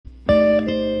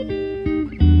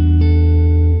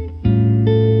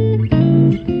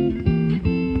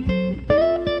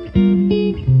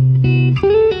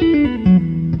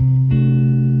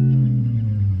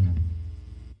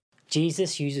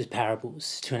Jesus uses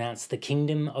parables to announce the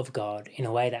kingdom of God in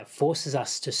a way that forces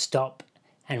us to stop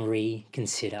and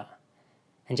reconsider.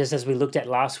 And just as we looked at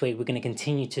last week, we're going to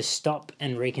continue to stop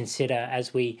and reconsider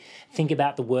as we think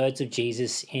about the words of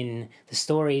Jesus in the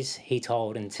stories he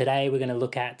told. And today we're going to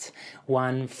look at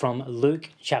one from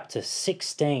Luke chapter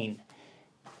 16.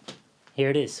 Here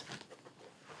it is.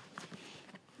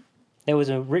 There was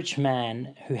a rich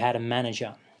man who had a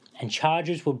manager, and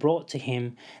charges were brought to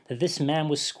him that this man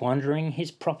was squandering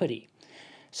his property.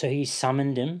 So he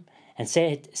summoned him and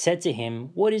said to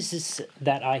him, "What is this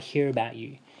that I hear about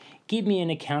you? Give me an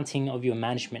accounting of your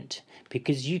management,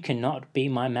 because you cannot be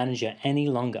my manager any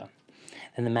longer."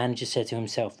 Then the manager said to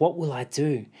himself, "What will I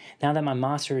do now that my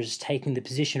master is taking the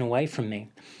position away from me?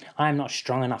 I am not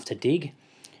strong enough to dig.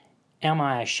 Am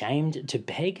I ashamed to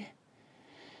beg?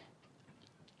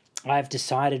 I have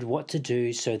decided what to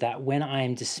do so that when I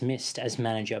am dismissed as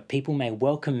manager, people may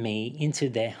welcome me into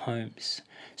their homes."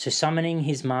 So summoning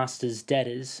his master's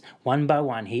debtors one by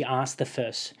one, he asked the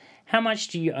first, "How much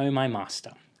do you owe my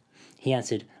master?" He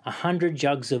answered, 100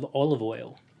 jugs of olive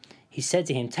oil. He said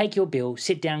to him, "Take your bill,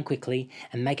 sit down quickly,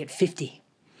 and make it 50.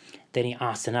 Then he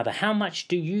asked another, "How much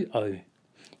do you owe?"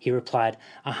 He replied,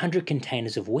 100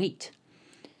 containers of wheat.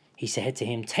 He said to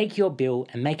him, "Take your bill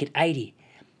and make it 80.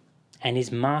 And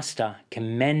his master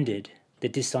commended the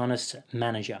dishonest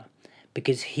manager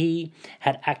because he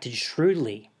had acted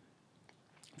shrewdly.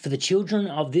 For the children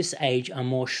of this age are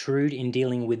more shrewd in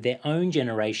dealing with their own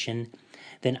generation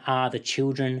than are the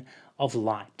children of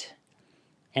light.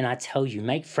 And I tell you,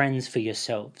 make friends for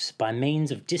yourselves by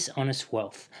means of dishonest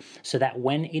wealth, so that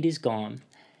when it is gone,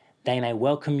 they may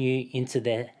welcome you into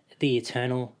the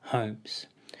eternal homes.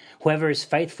 Whoever is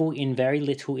faithful in very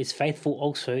little is faithful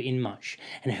also in much,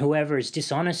 and whoever is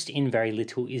dishonest in very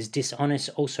little is dishonest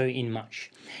also in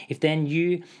much. If then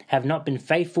you have not been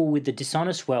faithful with the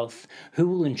dishonest wealth, who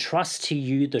will entrust to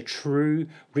you the true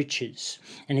riches?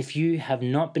 And if you have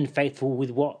not been faithful with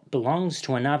what belongs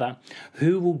to another,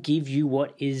 who will give you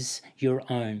what is your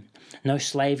own? No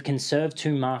slave can serve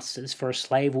two masters, for a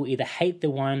slave will either hate the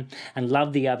one and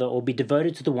love the other, or be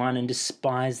devoted to the one and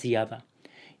despise the other.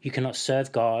 You cannot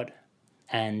serve God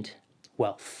and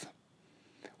wealth."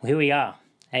 Well, here we are,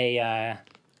 a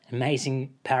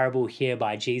amazing parable here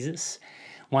by Jesus,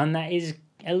 one that is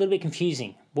a little bit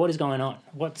confusing. What is going on?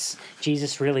 What's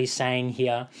Jesus really saying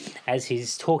here as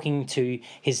he's talking to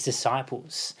his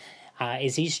disciples?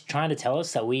 Is he trying to tell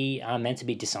us that we are meant to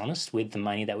be dishonest with the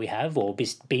money that we have, or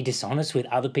be dishonest with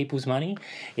other people's money?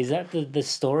 Is that the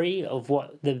story of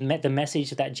what the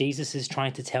message that Jesus is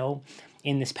trying to tell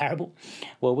in this parable?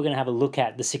 Well, we're going to have a look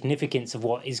at the significance of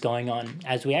what is going on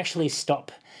as we actually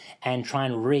stop and try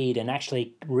and read and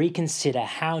actually reconsider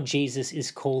how Jesus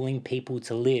is calling people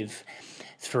to live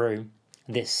through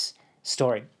this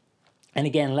story. And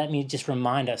again, let me just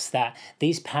remind us that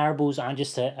these parables aren't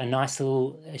just a nice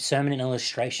little sermon and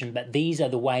illustration, but these are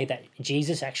the way that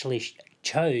Jesus actually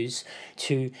chose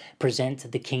to present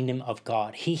the kingdom of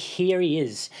God. Here he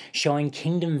is showing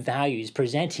kingdom values,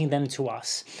 presenting them to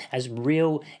us as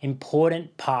real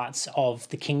important parts of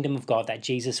the kingdom of God that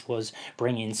Jesus was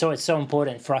bringing. So it's so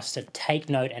important for us to take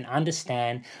note and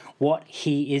understand what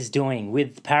he is doing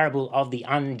with the parable of the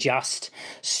unjust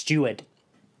steward.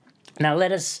 Now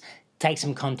let us take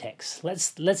some context.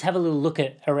 Let's have a little look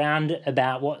around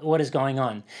about what is going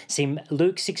on. See,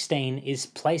 Luke 16 is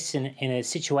placed in a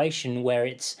situation where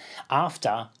it's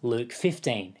after Luke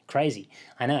 15. Crazy,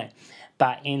 I know.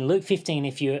 But in Luke 15,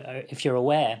 if you're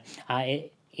aware,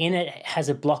 in it has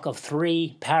a block of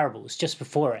 3 parables just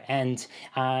before it. And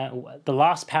the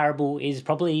last parable is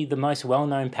probably the most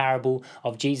well-known parable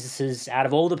of Jesus's out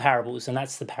of all the parables, and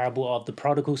that's the parable of the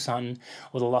prodigal son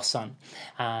or the lost son.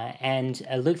 And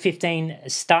Luke 15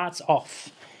 starts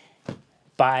off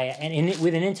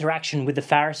with an interaction with the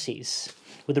Pharisees,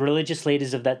 with the religious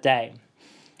leaders of that day.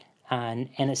 And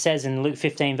it says in Luke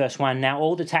 15 verse 1, "Now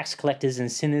all the tax collectors and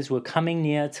sinners were coming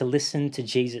near to listen to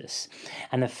Jesus.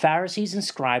 And the Pharisees and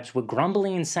scribes were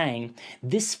grumbling and saying,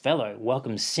 'This fellow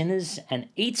welcomes sinners and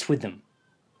eats with them.'"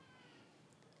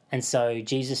 And so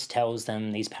Jesus tells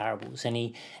them these parables, and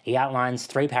he outlines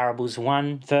 3 parables.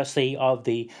 One, firstly, of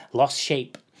the lost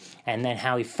sheep, and then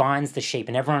how he finds the sheep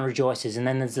and everyone rejoices. And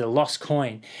then there's the lost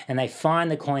coin, and they find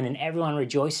the coin and everyone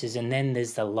rejoices. And then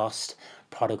there's the lost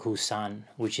prodigal son,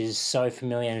 which is so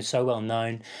familiar and so well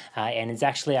known. And it's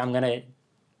actually, I'm going to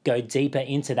go deeper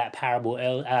into that parable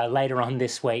later on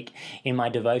this week in my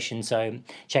devotion. So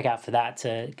check out for that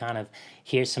to kind of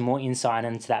hear some more insight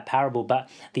into that parable. But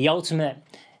the ultimate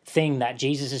thing that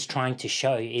Jesus is trying to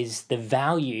show is the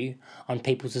value on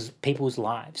people's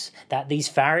lives. That these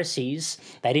Pharisees,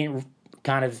 they didn't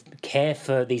kind of care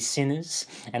for these sinners,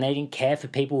 and they didn't care for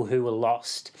people who were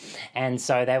lost. And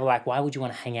so they were like, why would you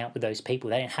want to hang out with those people?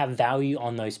 They didn't have value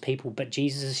on those people. But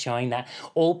Jesus is showing that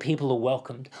all people are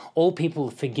welcomed, all people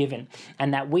are forgiven,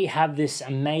 and that we have this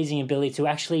amazing ability to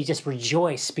actually just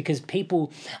rejoice because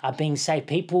people are being saved.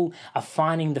 People are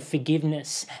finding the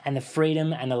forgiveness and the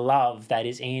freedom and the love that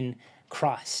is in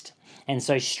Christ. And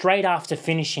so straight after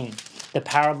finishing the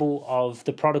parable of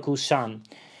the prodigal son,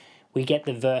 we get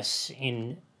the verse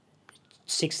in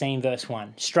 16 verse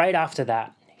 1. Straight after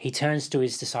that, he turns to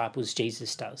his disciples,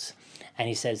 Jesus does, and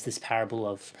he says this parable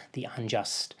of the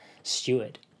unjust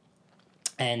steward.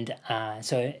 And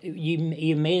so you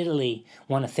immediately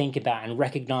want to think about and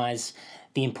recognize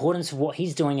the importance of what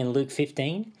he's doing in Luke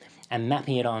 15 and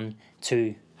mapping it on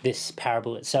to this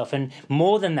parable itself. And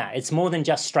more than that, it's more than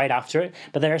just straight after it,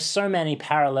 but there are so many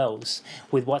parallels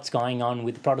with what's going on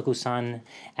with the prodigal son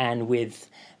and with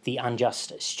the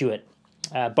unjust steward.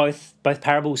 Both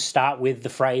parables start with the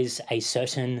phrase, a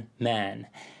certain man.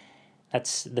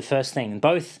 That's the first thing.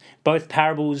 Both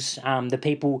parables, the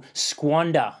people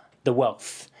squander the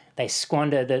wealth. They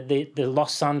squander, the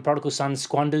lost son, prodigal son,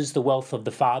 squanders the wealth of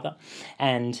the father.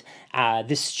 And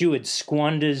this steward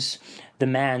squanders the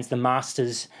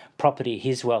master's property,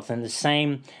 his wealth. And the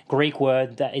same Greek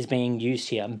word that is being used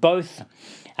here. Both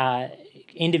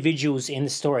individuals in the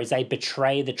stories, they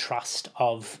betray the trust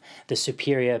of the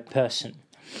superior person.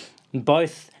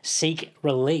 Both seek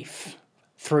relief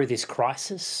through this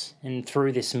crisis and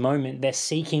through this moment. They're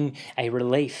seeking a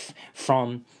relief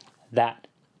from that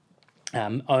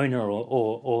owner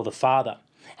or the father.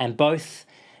 And both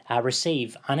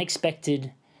receive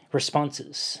unexpected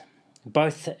responses.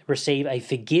 Both receive a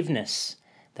forgiveness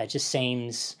that just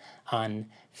seems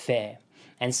unfair.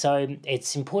 And so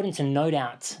it's important to note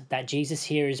out that Jesus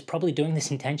here is probably doing this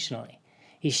intentionally.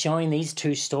 He's showing these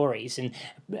two stories and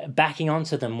backing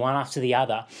onto them one after the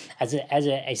other as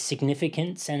a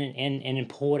significance and an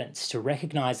importance to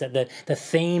recognize that the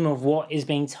theme of what is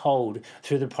being told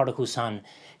through the prodigal son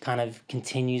kind of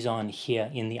continues on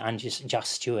here in the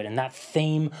unjust steward. And that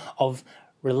theme of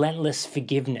relentless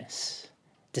forgiveness,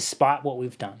 despite what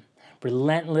we've done.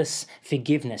 Relentless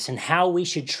forgiveness and how we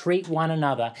should treat one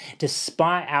another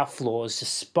despite our flaws,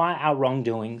 despite our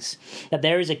wrongdoings. That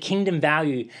there is a kingdom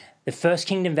value, the first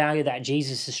kingdom value that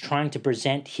Jesus is trying to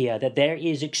present here, that there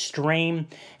is extreme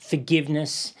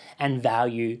forgiveness and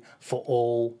value for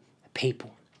all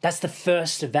people. That's the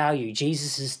first value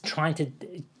Jesus is trying to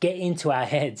get into our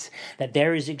heads, that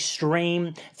there is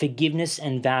extreme forgiveness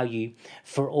and value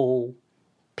for all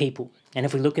people. And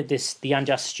if we look at this, the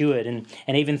unjust steward, and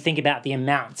even think about the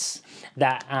amounts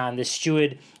that the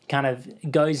steward kind of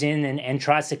goes in and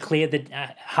tries to clear the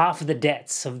half of the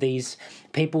debts of these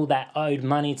people that owed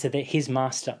money to his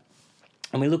master.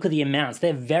 And we look at the amounts,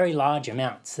 they're very large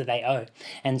amounts that they owe.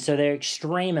 And so they're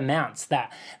extreme amounts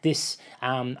that this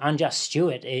unjust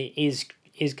steward is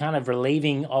kind of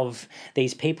relieving of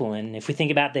these people. And if we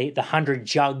think about the 100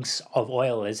 jugs of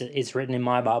oil, as it's written in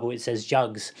my Bible, it says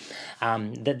jugs,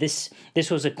 that this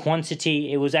was a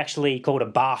quantity, it was actually called a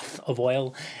bath of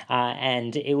oil,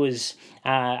 and it was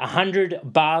 100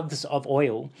 baths of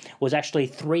oil was actually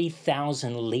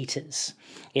 3,000 litres.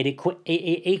 It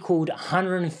equaled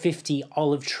 150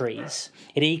 olive trees.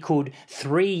 It equaled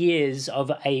 3 years of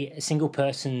a single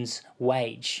person's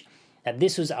wage. Now,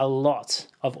 this was a lot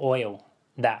of oil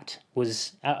that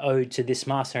was owed to this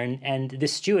master, and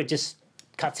this steward just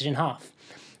cuts it in half.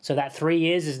 So that 3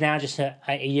 years is now just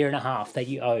a year and a half that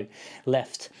you owe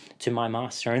left to my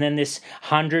master. And then this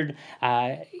 100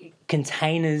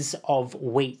 containers of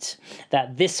wheat,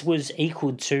 that this was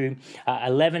equal to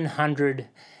 1,100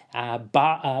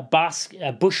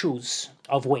 bushels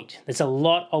of wheat. There's a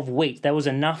lot of wheat. There was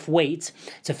enough wheat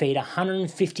to feed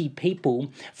 150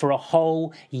 people for a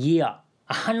whole year.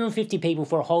 150 people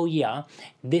for a whole year,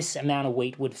 this amount of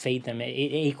wheat would feed them. It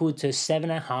equaled to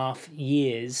 7.5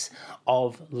 years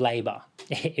of labor.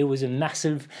 It was a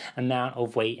massive amount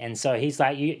of wheat. And so he's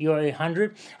like, you owe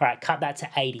 100? All right, cut that to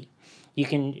 80.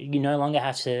 You no longer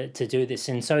have to do this.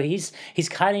 And so he's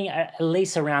cutting at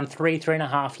least around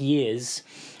 3.5 years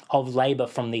of labor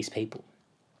from these people,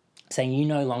 saying you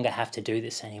no longer have to do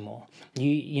this anymore.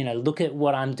 You know, look at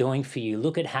what I'm doing for you.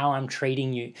 Look at how I'm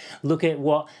treating you. Look at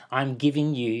what I'm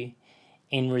giving you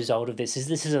in result of this.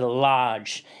 This is a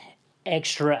large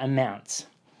extra amount.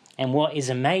 And what is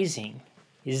amazing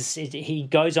is he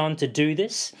goes on to do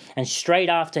this, and straight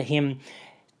after him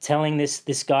telling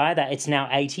this guy that it's now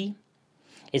 80,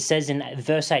 it says in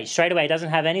verse 8, straight away, it doesn't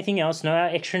have anything else, no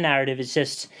extra narrative. It's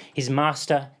just his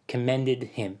master commended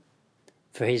him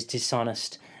for his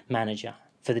dishonest manager,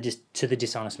 to the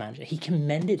dishonest manager. He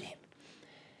commended him.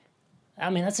 I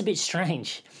mean, that's a bit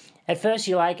strange. At first,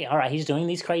 you're like, all right, he's doing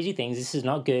these crazy things. This is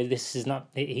not good. This is not.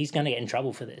 He's going to get in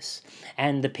trouble for this.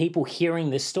 And the people hearing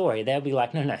this story, they'll be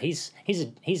like, no, he's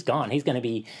gone. He's going to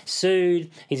be sued.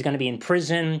 He's going to be in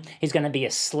prison. He's going to be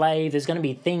a slave. There's going to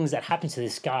be things that happen to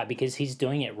this guy because he's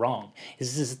doing it wrong.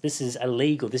 This is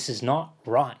illegal. This is not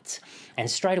right. And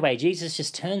straight away, Jesus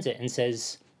just turns it and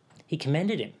says, he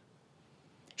commended him.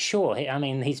 Sure, I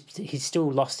mean, he's still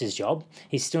lost his job.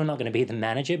 He's still not going to be the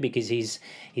manager because he's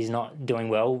not doing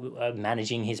well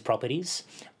managing his properties.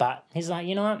 But he's like,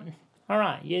 you know what? All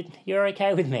right, you're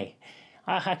okay with me.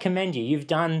 I commend you. You've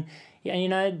done,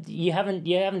 you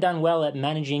haven't done well at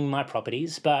managing my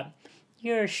properties, but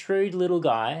you're a shrewd little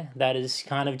guy that has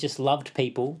kind of just loved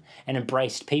people and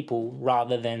embraced people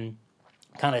rather than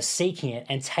kind of seeking it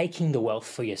and taking the wealth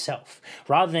for yourself,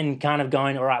 rather than kind of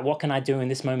going, all right, what can I do in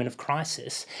this moment of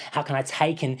crisis? How can I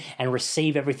take and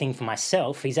receive everything for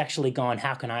myself? He's actually gone,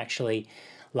 how can I actually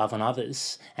love on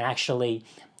others and actually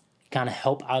kind of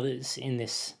help others in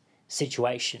this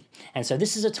situation? And so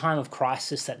this is a time of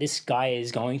crisis that this guy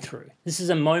is going through. This is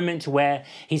a moment where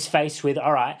he's faced with,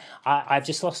 all right, I've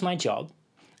just lost my job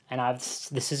and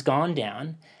this has gone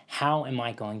down. How am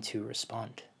I going to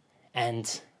respond?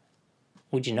 And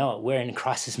would you know it, we're in a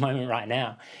crisis moment right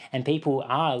now, and people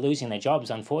are losing their jobs,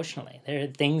 unfortunately. There are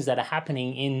things that are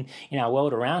happening in our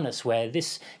world around us where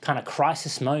this kind of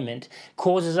crisis moment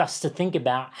causes us to think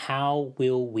about how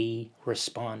will we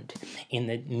respond in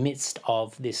the midst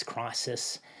of this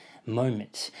crisis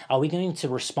moment. Are we going to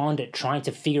respond at trying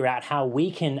to figure out how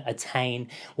we can attain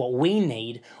what we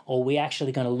need, or are we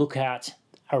actually going to look out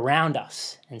around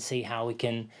us and see how we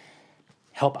can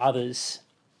help others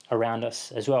around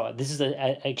us as well? This is an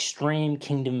extreme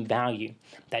kingdom value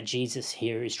that Jesus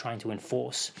here is trying to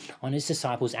enforce on his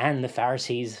disciples and the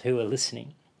Pharisees who are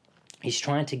listening. He's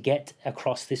trying to get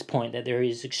across this point that there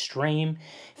is extreme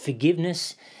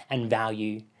forgiveness and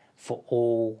value for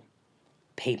all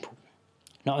people.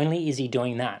 Not only is he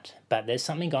doing that, but there's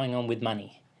something going on with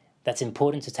money that's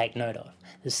important to take note of.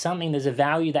 There's a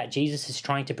value that Jesus is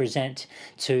trying to present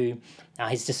to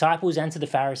his disciples and to the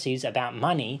Pharisees about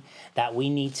money that we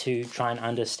need to try and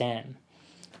understand.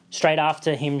 Straight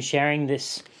after him sharing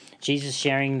this, Jesus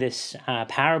sharing this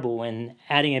parable and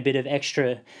adding a bit of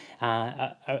extra,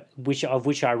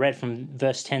 which I read from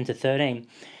verse 10 to 13,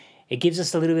 it gives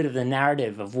us a little bit of the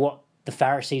narrative of what the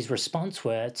Pharisees' response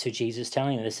were to Jesus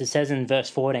telling them this. It says in verse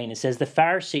 14, it says, the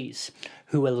Pharisees,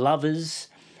 who were lovers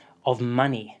of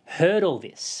money, heard all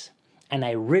this and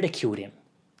they ridiculed him.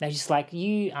 They're just like,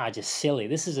 you are just silly.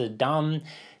 This is a dumb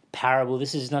parable.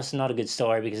 This is not a good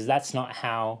story because that's not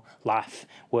how life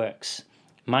works.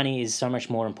 Money is so much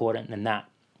more important than that.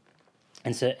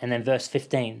 And then verse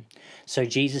 15, so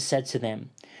Jesus said to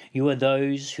them, you are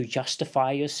those who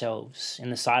justify yourselves in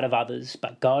the sight of others,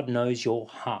 but God knows your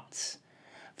hearts.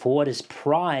 For what is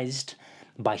prized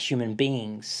by human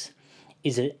beings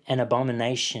is an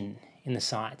abomination in the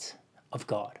sight of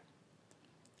God.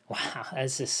 Wow,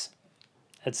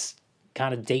 that's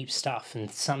kind of deep stuff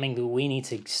and something that we need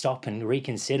to stop and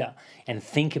reconsider and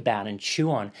think about and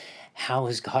chew on. How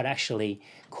is God actually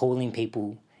calling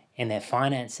people in their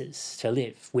finances to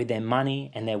live, with their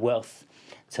money and their wealth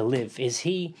to live? Is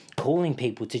he calling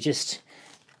people to just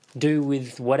do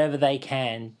with whatever they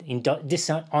can in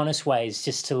dishonest ways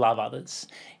just to love others?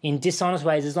 In dishonest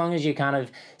ways, as long as you're kind of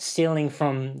stealing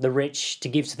from the rich to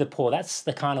give to the poor, that's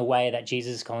the kind of way that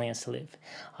Jesus is calling us to live.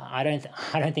 I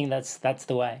don't think that's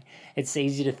the way. It's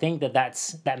easy to think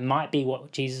that might be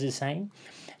what Jesus is saying,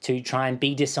 to try and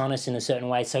be dishonest in a certain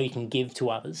way so you can give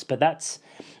to others. But that's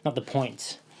not the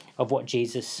point of what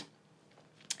Jesus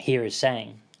here is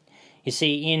saying. You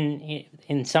see,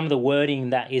 in some of the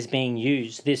wording that is being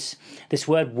used, this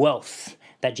word wealth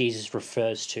that Jesus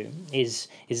refers to is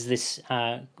this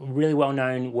really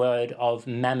well-known word of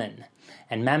mammon.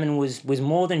 And mammon was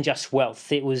more than just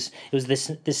wealth. It was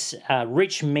this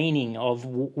rich meaning of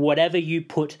whatever you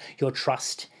put your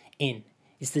trust in.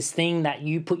 It's this thing that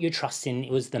you put your trust in.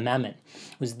 It was the mammon.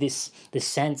 It was this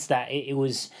sense that it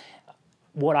was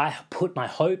what I put my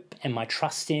hope and my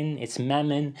trust in. It's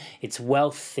mammon, it's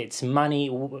wealth, it's money.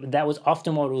 That was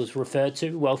often what it was referred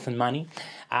to, wealth and money.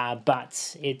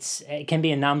 But it can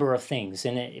be a number of things.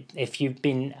 And if you've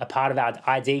been a part of our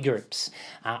ID groups,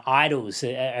 idols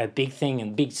are a big thing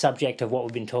and big subject of what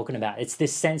we've been talking about. It's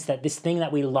this sense that this thing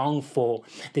that we long for,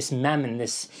 this mammon,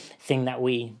 this thing that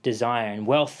we desire. And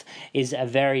wealth is a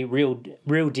very real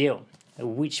deal,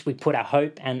 which we put our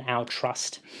hope and our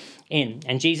trust in.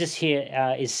 And Jesus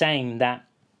here is saying that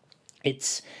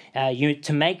it's you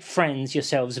to make friends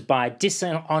yourselves by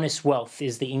dishonest wealth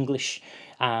is the English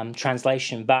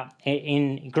translation, but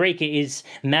in Greek it is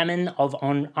mammon of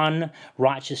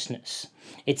unrighteousness.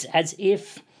 It's as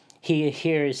if he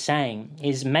here is saying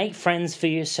is make friends for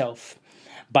yourself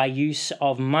by use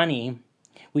of money,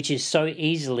 which is so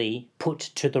easily put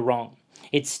to the wrong.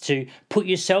 It's to put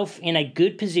yourself in a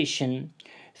good position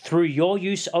through your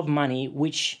use of money,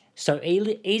 which so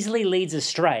easily leads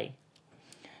astray,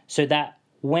 so that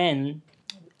when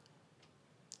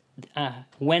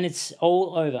it's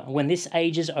all over, when this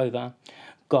age is over,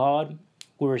 God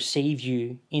will receive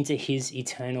you into his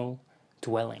eternal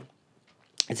dwelling.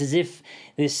 It's as if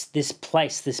this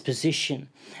place, this position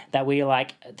that we are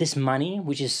like, this money,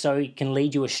 which is so can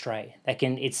lead you astray.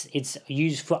 It's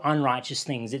used for unrighteous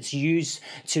things. It's used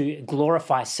to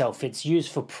glorify self. It's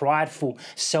used for prideful,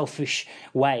 selfish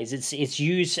ways. It's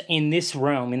used in this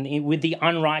realm, with the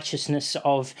unrighteousness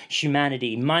of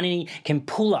humanity. Money can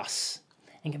pull us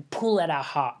and can pull at our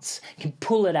hearts, can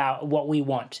pull at what we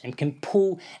want, and can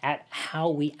pull at how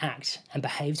we act and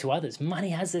behave to others.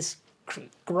 Money has this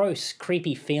gross,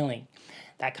 creepy feeling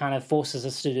that kind of forces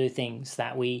us to do things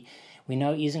that we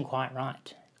know isn't quite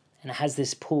right. And it has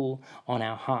this pull on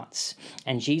our hearts.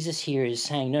 And Jesus here is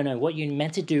saying, no, what you're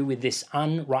meant to do with this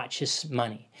unrighteous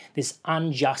money, this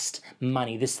unjust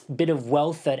money, this bit of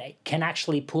wealth that can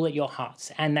actually pull at your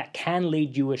hearts and that can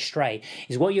lead you astray,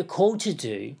 is what you're called to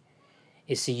do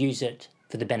is to use it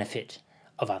for the benefit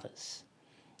of others,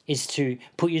 is to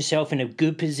put yourself in a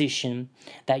good position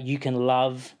that you can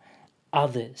love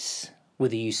others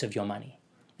with the use of your money,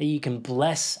 that you can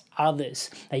bless others,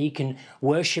 that you can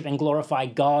worship and glorify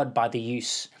God by the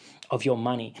use of your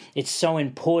money. It's so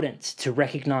important to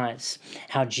recognize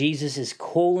how Jesus is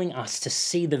calling us to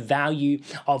see the value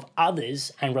of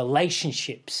others and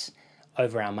relationships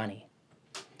over our money.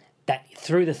 That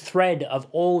through the thread of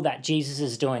all that Jesus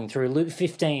is doing, through Luke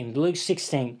 15, Luke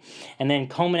 16, and then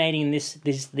culminating in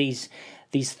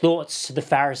these thoughts to the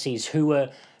Pharisees who were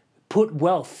put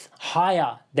wealth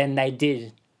higher than they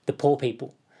did the poor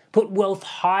people, put wealth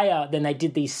higher than they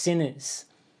did these sinners.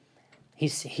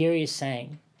 Here he is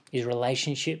saying his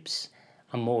relationships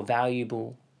are more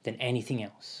valuable than anything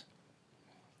else.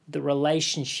 The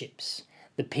relationships,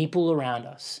 the people around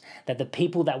us, that the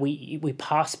people that we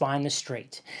pass by in the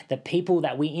street, the people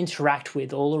that we interact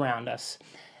with all around us,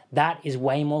 that is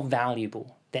way more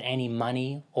valuable than any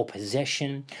money or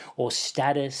possession or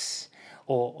status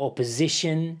or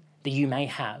position that you may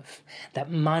have.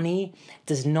 That money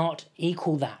does not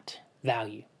equal that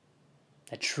value.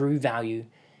 That true value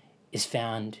is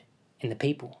found in the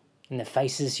people, in the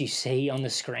faces you see on the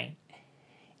screen,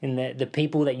 in the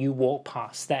people that you walk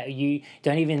past, that you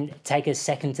don't even take a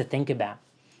second to think about,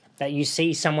 that you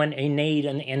see someone in need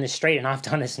in the street, and I've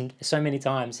done this so many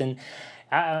times, and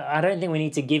I don't think we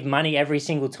need to give money every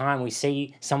single time we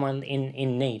see someone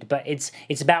in need, but it's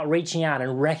about reaching out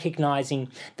and recognizing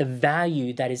the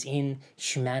value that is in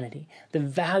humanity, the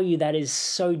value that is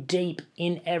so deep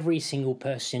in every single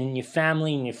person, in your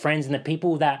family, in your friends, and the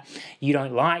people that you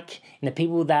don't like, and the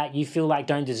people that you feel like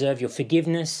don't deserve your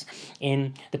forgiveness,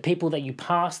 in the people that you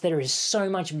pass. There is so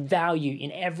much value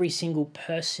in every single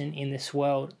person in this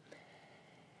world,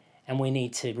 and we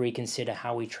need to reconsider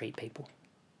how we treat people.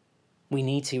 We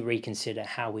need to reconsider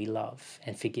how we love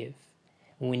and forgive.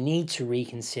 We need to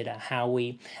reconsider how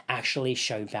we actually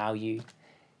show value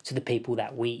to the people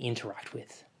that we interact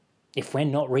with. If we're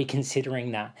not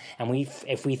reconsidering that, and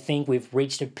if we think we've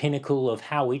reached a pinnacle of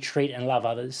how we treat and love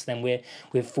others, then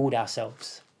we've fooled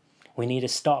ourselves. We need to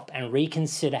stop and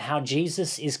reconsider how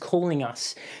Jesus is calling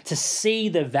us to see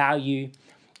the value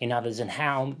in others, and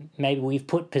how maybe we've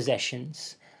put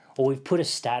possessions, or we've put a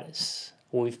status,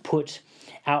 or we've put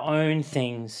our own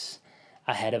things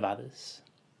ahead of others.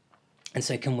 And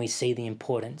so can we see the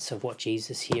importance of what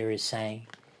Jesus here is saying?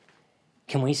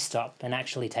 Can we stop and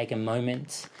actually take a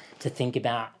moment to think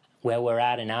about where we're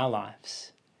at in our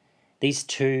lives? These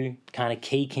two kind of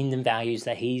key kingdom values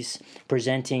that he's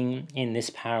presenting in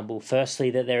this parable. Firstly,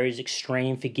 that there is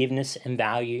extreme forgiveness and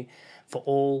value for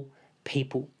all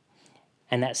people.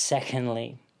 And that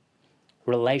secondly,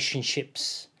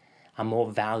 relationships are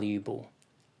more valuable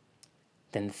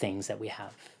than the things that we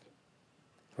have.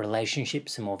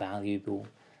 Relationships are more valuable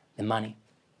than money.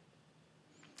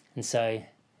 And so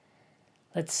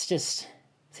let's just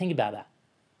think about that.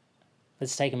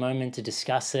 Let's take a moment to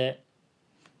discuss it.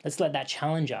 Let's let that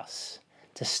challenge us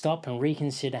to stop and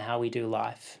reconsider how we do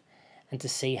life, and to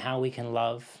see how we can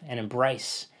love and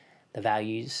embrace the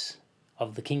values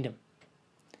of the kingdom.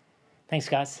 Thanks,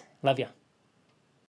 guys. Love you.